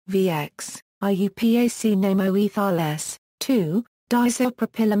VX, IUPAC name O-ethyl S, 2,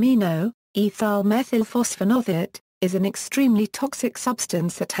 diisopropylamino, ethyl methylphosphonothioate, is an extremely toxic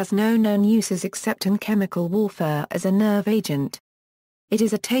substance that has no known uses except in chemical warfare as a nerve agent. It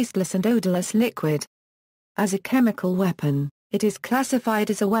is a tasteless and odorless liquid. As a chemical weapon, it is classified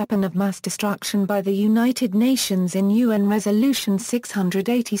as a weapon of mass destruction by the United Nations in UN Resolution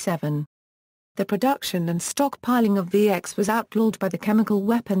 687. The production and stockpiling of VX was outlawed by the Chemical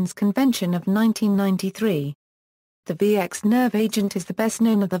Weapons Convention of 1993. The VX nerve agent is the best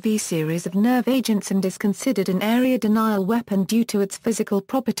known of the V series of nerve agents and is considered an area denial weapon due to its physical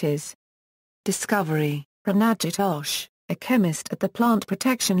properties. Discovery: Ranajit Ghosh, a chemist at the Plant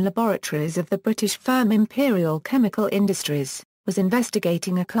Protection Laboratories of the British firm Imperial Chemical Industries, was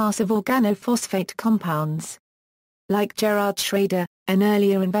investigating a class of organophosphate compounds. Like Gerard Schrader, an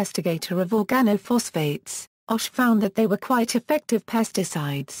earlier investigator of organophosphates, Ghosh found that they were quite effective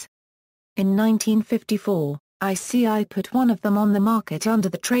pesticides. In 1954, ICI put one of them on the market under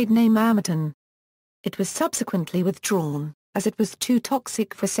the trade name Amaton. It was subsequently withdrawn, as it was too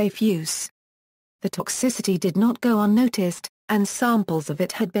toxic for safe use. The toxicity did not go unnoticed, and samples of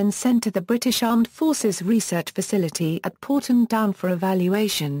it had been sent to the British Armed Forces Research Facility at Porton Down for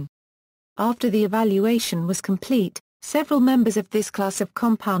evaluation. After the evaluation was complete, several members of this class of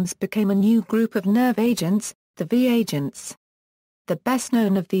compounds became a new group of nerve agents, the V agents. The best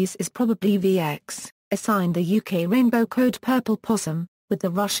known of these is probably VX, assigned the UK Rainbow Code Purple Possum, with the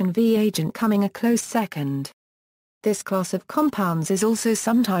Russian V agent coming a close second. This class of compounds is also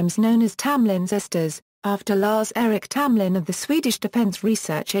sometimes known as Tamlin's esters, after Lars-Erik Tamlin of the Swedish Defence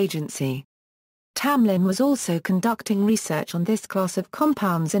Research Agency. Tamlin was also conducting research on this class of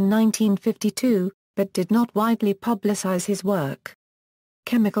compounds in 1952, but did not widely publicize his work.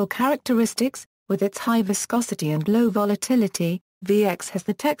 Chemical characteristics: with its high viscosity and low volatility, VX has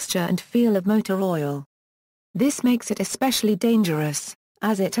the texture and feel of motor oil. This makes it especially dangerous,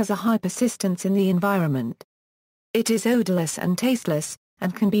 as it has a high persistence in the environment. It is odorless and tasteless,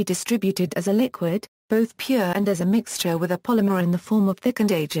 and can be distributed as a liquid, both pure and as a mixture with a polymer in the form of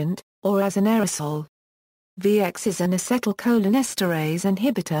thickened agent, or as an aerosol. VX is an acetylcholinesterase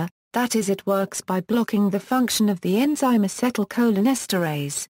inhibitor, that is, it works by blocking the function of the enzyme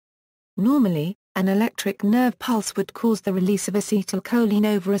acetylcholinesterase. Normally, an electric nerve pulse would cause the release of acetylcholine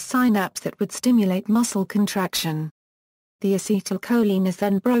over a synapse that would stimulate muscle contraction. The acetylcholine is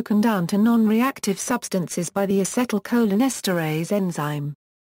then broken down to non-reactive substances by the acetylcholinesterase enzyme.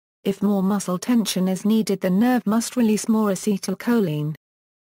 If more muscle tension is needed, the nerve must release more acetylcholine.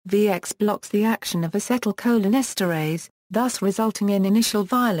 VX blocks the action of acetylcholinesterase, thus resulting in initial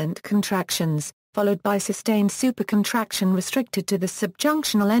violent contractions, followed by sustained supercontraction restricted to the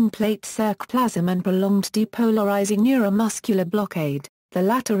subjunctional end plate cercoplasm and prolonged depolarizing neuromuscular blockade, the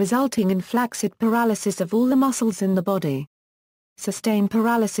latter resulting in flaccid paralysis of all the muscles in the body. Sustained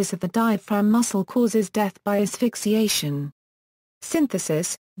paralysis of the diaphragm muscle causes death by asphyxiation.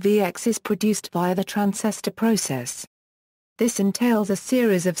 Synthesis: VX is produced via the transistor process. This entails a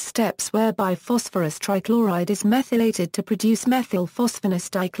series of steps whereby phosphorus trichloride is methylated to produce methylphosphonous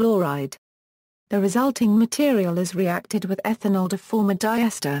dichloride. The resulting material is reacted with ethanol to form a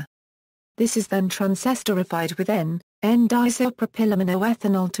diester. This is then transesterified with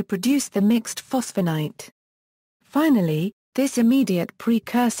N-diisopropylamino to produce the mixed phosphonate. Finally, this immediate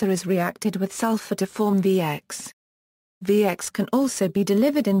precursor is reacted with sulfur to form VX. VX can also be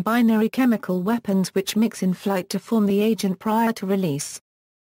delivered in binary chemical weapons which mix in flight to form the agent prior to release.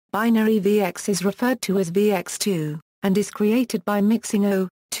 Binary VX is referred to as VX2, and is created by mixing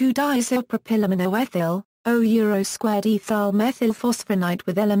O,2-diisopropylaminoethyl, O-ethyl methylphosphonate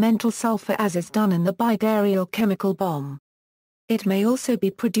with elemental sulfur, as is done in the bigarrial chemical bomb. It may also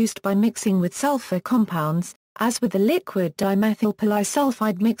be produced by mixing with sulfur compounds, as with the liquid dimethyl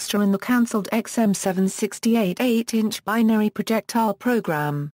polysulfide mixture in the cancelled XM768 8-inch binary projectile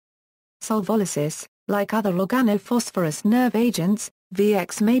program. Solvolysis: like other organophosphorus nerve agents,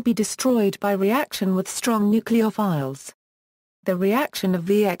 VX may be destroyed by reaction with strong nucleophiles. The reaction of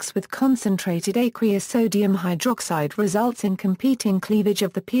VX with concentrated aqueous sodium hydroxide results in competing cleavage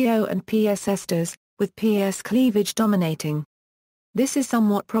of the PO and PS esters, with PS cleavage dominating. This is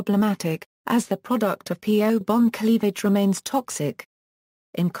somewhat problematic, as the product of PO bond cleavage remains toxic.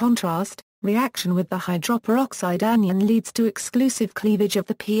 In contrast, reaction with the hydroperoxide anion leads to exclusive cleavage of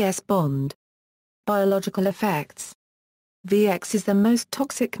the PS bond. Biological effects: VX is the most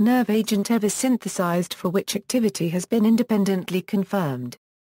toxic nerve agent ever synthesized for which activity has been independently confirmed.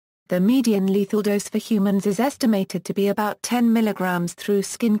 The median lethal dose for humans is estimated to be about 10 mg through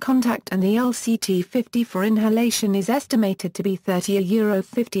skin contact, and the LCT50 for inhalation is estimated to be 30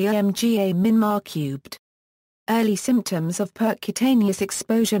 mg/50 min/mar cubed. Early symptoms of percutaneous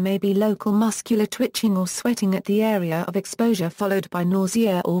exposure may be local muscular twitching or sweating at the area of exposure, followed by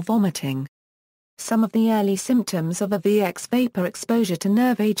nausea or vomiting. Some of the early symptoms of a VX vapor exposure to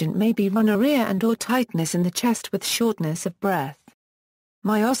nerve agent may be rhinorrhea and/or tightness in the chest with shortness of breath.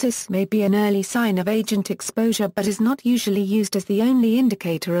 Miosis may be an early sign of agent exposure but is not usually used as the only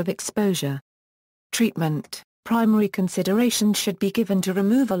indicator of exposure. Treatment: primary consideration should be given to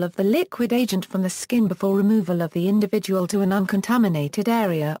removal of the liquid agent from the skin before removal of the individual to an uncontaminated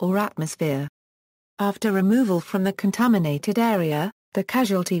area or atmosphere. After removal from the contaminated area, the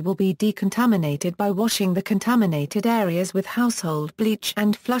casualty will be decontaminated by washing the contaminated areas with household bleach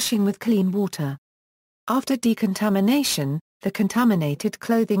and flushing with clean water. After decontamination, the contaminated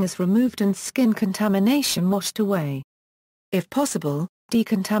clothing is removed and skin contamination washed away. If possible,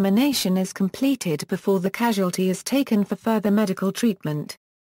 decontamination is completed before the casualty is taken for further medical treatment.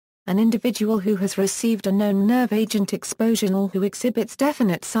 An individual who has received a known nerve agent exposure or who exhibits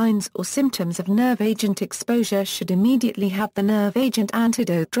definite signs or symptoms of nerve agent exposure should immediately have the nerve agent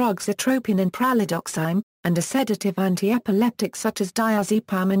antidote drugs atropine and pralidoxime, and a sedative anti-epileptic such as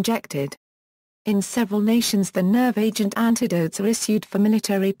diazepam injected. In several nations, the nerve agent antidotes are issued for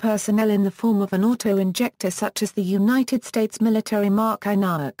military personnel in the form of an auto-injector, such as the United States military Mark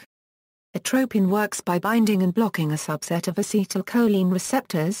IUPAC. Atropine works by binding and blocking a subset of acetylcholine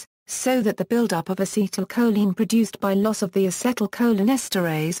receptors, so that the buildup of acetylcholine produced by loss of the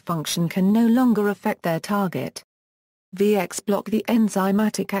acetylcholinesterase function can no longer affect their target. VX block the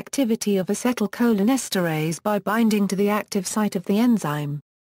enzymatic activity of acetylcholinesterase by binding to the active site of the enzyme.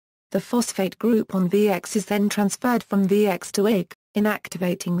 The phosphate group on VX is then transferred from VX to ACE,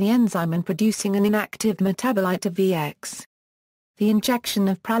 inactivating the enzyme and producing an inactive metabolite of VX. The injection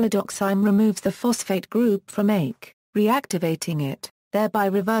of pralidoxime removes the phosphate group from ACE, reactivating it, thereby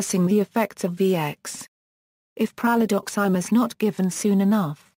reversing the effects of VX. If pralidoxime is not given soon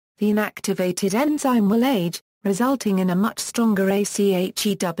enough, the inactivated enzyme will age, resulting in a much stronger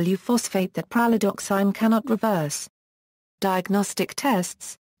ACHEW phosphate that pralidoxime cannot reverse. Diagnostic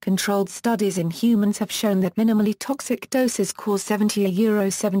tests: controlled studies in humans have shown that minimally toxic doses cause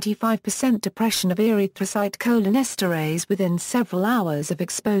 70–75% depression of erythrocyte cholinesterase within several hours of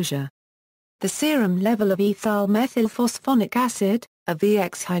exposure. The serum level of ethyl methylphosphonic acid, a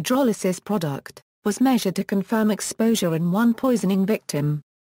VX hydrolysis product, was measured to confirm exposure in one poisoning victim.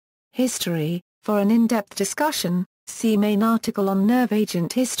 History: for an in-depth discussion, see main article on nerve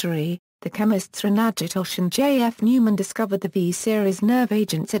agent history. The chemists Ranajitosh and J.F. Newman discovered the V-series nerve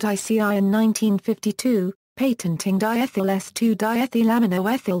agents at ICI in 1952, patenting diethyl S 2-diethylamino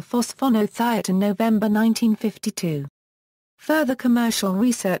ethyl phosphonothioate in November 1952. Further commercial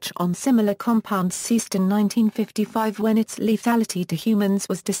research on similar compounds ceased in 1955 when its lethality to humans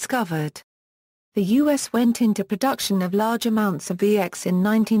was discovered. The U.S. went into production of large amounts of VX in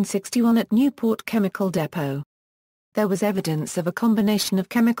 1961 at Newport Chemical Depot. There was evidence of a combination of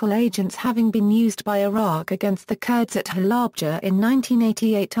chemical agents having been used by Iraq against the Kurds at Halabja in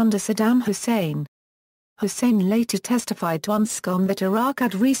 1988 under Saddam Hussein. Hussein later testified to UNSCOM that Iraq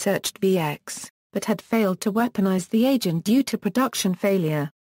had researched VX, but had failed to weaponize the agent due to production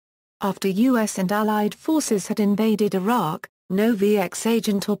failure. After U.S. and Allied forces had invaded Iraq, no VX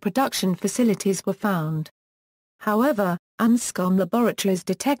agent or production facilities were found. However, UNSCOM laboratories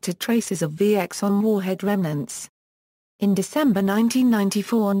detected traces of VX on warhead remnants. In December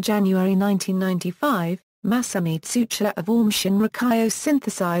 1994 and January 1995, Masamit Suchla of Ormshan Rakio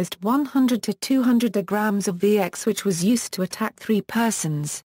synthesized 100 to 200 grams of VX, which was used to attack 3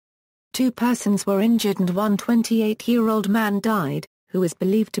 persons. 2 persons were injured and one 28-year-old man died, who is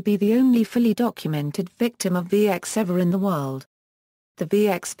believed to be the only fully documented victim of VX ever in the world. The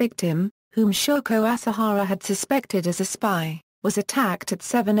VX victim, whom Shoko Asahara had suspected as a spy, was attacked at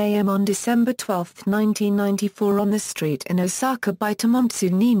 7 a.m. on December 12, 1994 on the street in Osaka by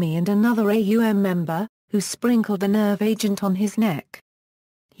Tomomitsu Nimi and another AUM member, who sprinkled a nerve agent on his neck.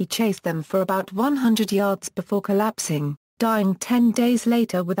 He chased them for about 100 yards before collapsing, dying 10 days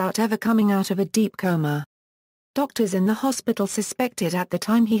later without ever coming out of a deep coma. Doctors in the hospital suspected at the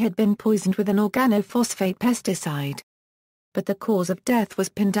time he had been poisoned with an organophosphate pesticide. But the cause of death was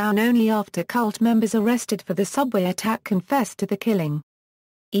pinned down only after cult members arrested for the subway attack confessed to the killing.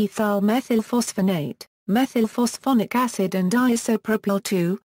 Ethyl methylphosphonate, methylphosphonic acid and diisopropyl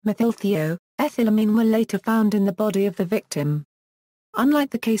 2-methylthioethylamine were later found in the body of the victim.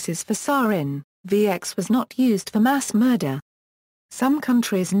 Unlike the cases for sarin, VX was not used for mass murder. Some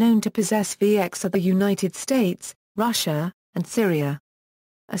countries known to possess VX are the United States, Russia, and Syria.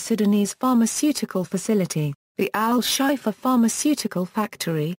 A Sudanese pharmaceutical facility, the Al-Shifa pharmaceutical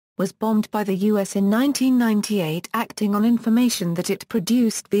factory, was bombed by the U.S. in 1998, acting on information that it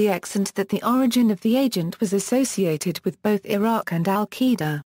produced VX and that the origin of the agent was associated with both Iraq and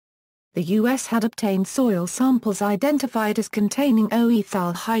Al-Qaeda. The U.S. had obtained soil samples identified as containing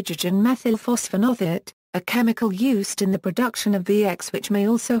O-ethyl hydrogen methylphosphonothioate, a chemical used in the production of VX which may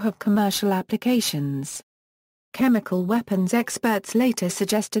also have commercial applications. Chemical weapons experts later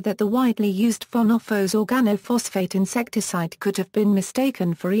suggested that the widely used phonophos organophosphate insecticide could have been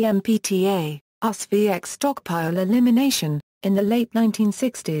mistaken for EMPTA, US VX stockpile elimination. In the late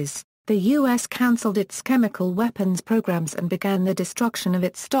 1960s, the U.S. cancelled its chemical weapons programs and began the destruction of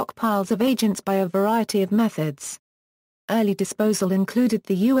its stockpiles of agents by a variety of methods. Early disposal included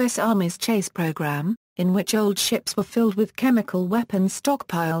the U.S. Army's Chase program, in which old ships were filled with chemical weapons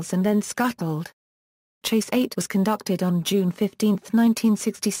stockpiles and then scuttled. Chase 8 was conducted on June 15,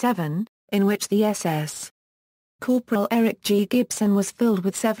 1967, in which the SS. Corporal Eric G. Gibson was filled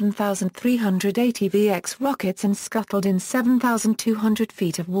with 7,380 VX rockets and scuttled in 7,200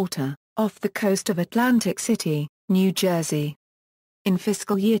 feet of water, off the coast of Atlantic City, New Jersey. In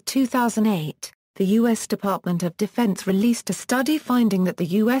fiscal year 2008, the U.S. Department of Defense released a study finding that the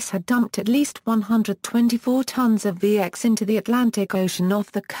U.S. had dumped at least 124 tons of VX into the Atlantic Ocean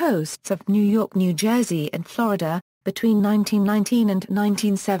off the coasts of New York, New Jersey and Florida, between 1919 and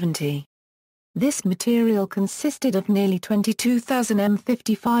 1970. This material consisted of nearly 22,000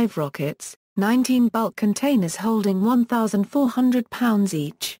 M55 rockets, 19 bulk containers holding 1,400 pounds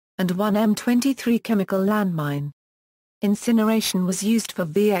each, and one M23 chemical landmine. Incineration was used for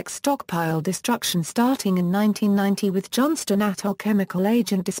VX stockpile destruction starting in 1990 with Johnston Atoll Chemical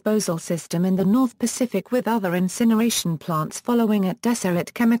Agent Disposal System in the North Pacific, with other incineration plants following at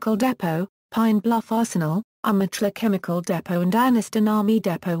Deseret Chemical Depot, Pine Bluff Arsenal, Umatilla Chemical Depot and Anniston Army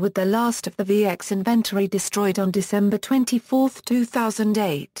Depot, with the last of the VX inventory destroyed on December 24,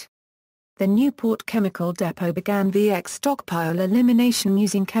 2008. The Newport Chemical Depot began VX stockpile elimination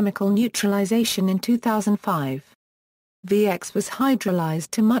using chemical neutralization in 2005. VX was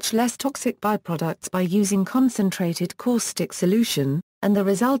hydrolyzed to much less toxic byproducts by using concentrated caustic solution, and the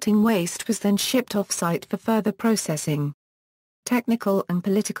resulting waste was then shipped off-site for further processing. Technical and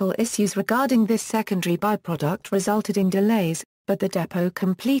political issues regarding this secondary byproduct resulted in delays, but the depot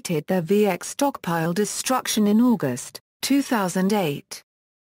completed their VX stockpile destruction in August 2008.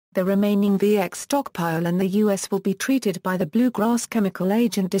 The remaining VX stockpile in the U.S. will be treated by the Bluegrass Chemical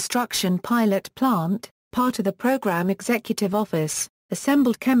Agent Destruction Pilot Plant, part of the Program Executive Office,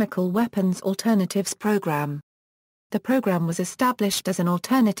 Assembled Chemical Weapons Alternatives Program. The program was established as an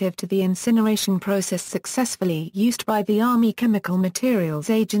alternative to the incineration process successfully used by the Army Chemical Materials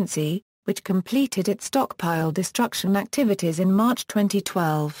Agency, which completed its stockpile destruction activities in March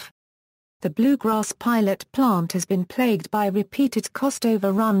 2012. The Bluegrass pilot plant has been plagued by repeated cost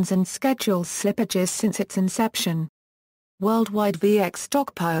overruns and schedule slippages since its inception. Worldwide VX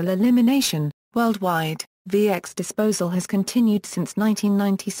stockpile elimination. Worldwide, VX disposal has continued since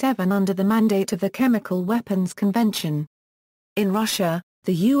 1997 under the mandate of the Chemical Weapons Convention. In Russia,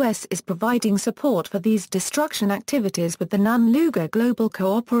 the U.S. is providing support for these destruction activities with the Nun-Luga Global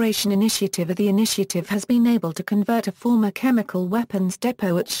Cooperation Initiative. The initiative has been able to convert a former chemical weapons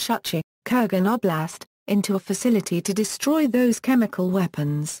depot at Shchuchik, Kurgan Oblast, into a facility to destroy those chemical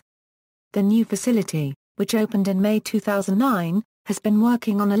weapons. The new facility, which opened in May 2009, has been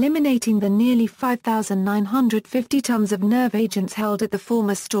working on eliminating the nearly 5,950 tons of nerve agents held at the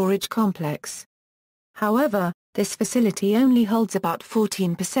former storage complex. However, this facility only holds about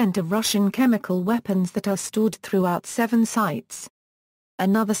 14% of Russian chemical weapons that are stored throughout 7 sites.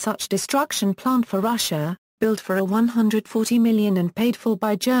 Another such destruction plant for Russia, built for a $140 million and paid for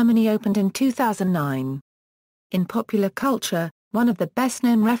by Germany, opened in 2009. In popular culture, one of the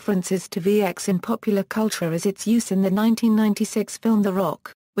best-known references to VX in popular culture is its use in the 1996 film The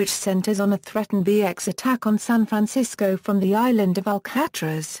Rock, which centers on a threatened VX attack on San Francisco from the island of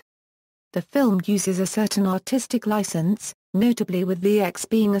Alcatraz. The film uses a certain artistic license, notably with VX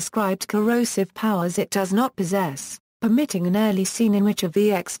being ascribed corrosive powers it does not possess, permitting an early scene in which a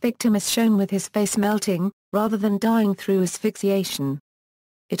VX victim is shown with his face melting, rather than dying through asphyxiation.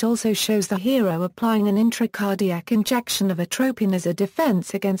 It also shows the hero applying an intracardiac injection of atropine as a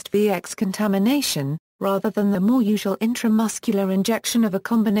defense against VX contamination, rather than the more usual intramuscular injection of a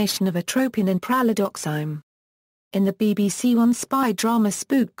combination of atropine and pralidoxime. In the BBC One spy drama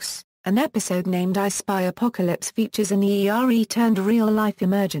Spooks, an episode named I Spy Apocalypse features an ERE-turned real-life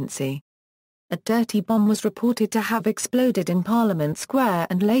emergency. A dirty bomb was reported to have exploded in Parliament Square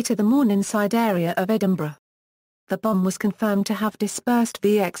and later the Morningside area of Edinburgh. The bomb was confirmed to have dispersed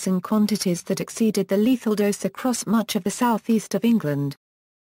VX in quantities that exceeded the lethal dose across much of the southeast of England.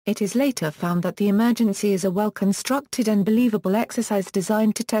 It is later found that the emergency is a well-constructed and believable exercise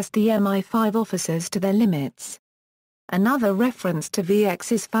designed to test the MI5 officers to their limits. Another reference to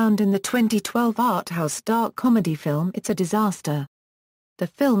VX is found in the 2012 art house dark comedy film It's a Disaster. The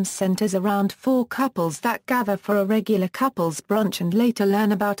film centers around four couples that gather for a regular couples brunch and later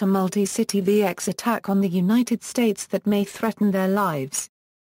learn about a multi-city VX attack on the United States that may threaten their lives.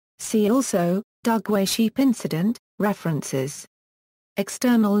 See also, Dugway Sheep Incident, References.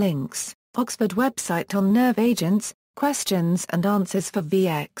 External links, Oxford website on nerve agents, questions and answers for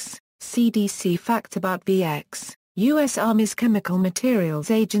VX, CDC facts about VX, U.S. Army's Chemical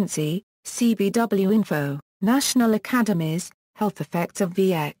Materials Agency, CBW Info, National Academies, Health Effects of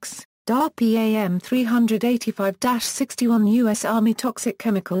VX, DAR-PAM 385-61 U.S. Army Toxic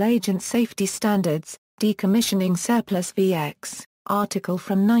Chemical Agent Safety Standards, Decommissioning Surplus VX, article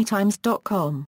from NITIMES.com.